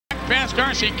past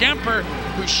Darcy Kemper,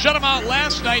 who shut him out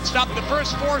last night, stopped the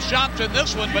first 4 shots in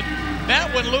this one, but that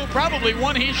one, Lou, probably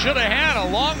one he should have had. A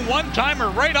long one-timer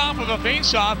right off of a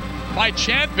face-off by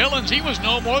Chad Billings. He was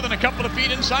no more than a couple of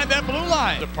feet inside that blue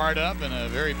line. A part of, and a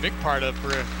very big part of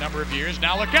for a number of years.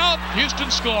 Now look out, Houston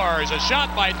scores. A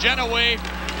shot by Genoway,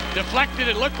 deflected,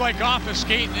 it looked like off a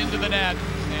skate and into the net.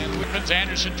 And Griffins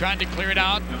Anderson trying to clear it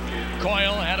out.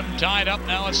 Coyle had him tied up,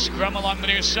 now a scrum along the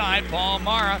near side. Paul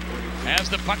Mara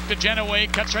has the puck to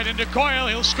Genoway, cuts right into Coyle,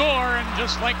 he'll score, and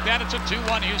just like that, it's a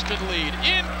 2-1 Houston lead.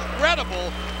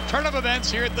 Incredible turn of events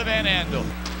here at the Van Andel.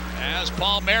 As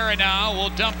Paul Mara now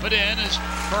will dump it in as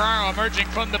Ferraro emerging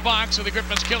from the box, so the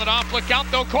Griffins kill it off. Look out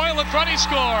though, Coyle in front, he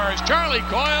scores. Charlie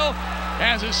Coyle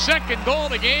has his second goal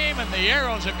of the game, and the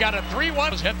Aeros have got a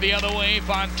 3-1. Head the other way,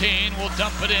 Fontaine will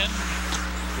dump it in.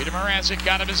 Peter Mrazek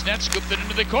got him his net, scooped it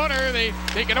into the corner. They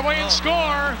take it away and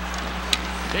score.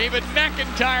 David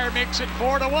McIntyre makes it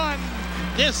 4-1.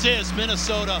 This is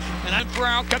Minnesota. And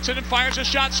Ferraro cuts it and fires a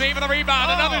shot, saving the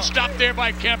rebound. Another stop there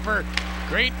by Kemper.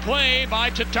 Great play by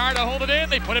Tatar to hold it in.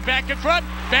 They put it back in front.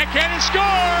 Backhanded score.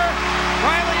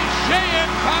 Riley Sheehan,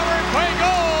 power play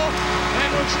goal.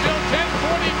 And with still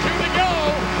 10:42 to go,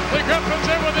 the Griffins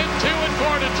are within 2 and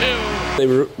 4-2. They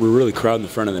were really crowding the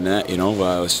front of the net, you know.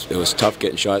 It was tough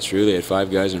getting shots through. They had 5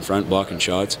 guys in front blocking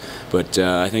shots, but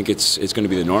I think it's going to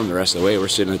be the norm the rest of the way. We're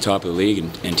sitting at the top of the league,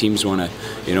 and teams want to,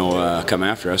 you know, come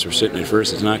after us. We're sitting at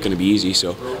first. It's not going to be easy,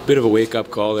 so a bit of a wake-up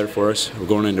call there for us. We're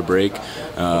going into break,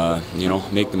 you know,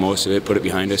 make the most of it, put it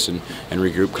behind us, and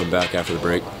regroup, come back after the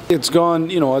break. It's gone,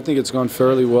 you know, I think it's gone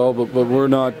fairly well, but we're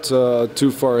not too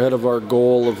far ahead of our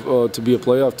goal of to be a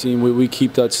playoff team. We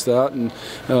keep that stat, and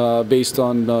based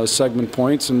on segment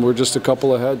points, and we're just a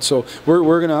couple ahead. So we're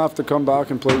going to have to come back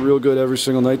and play real good every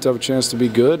single night to have a chance to be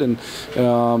good. And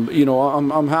you know,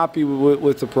 I'm happy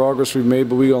with the progress we've made,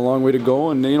 but we got a long way to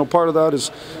go. And you know, part of that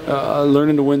is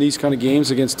learning to win these kind of games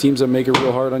against teams that make it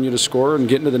real hard on you to score and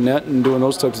getting to the net and doing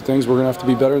those types of things. We're going to have to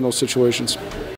be better in those situations.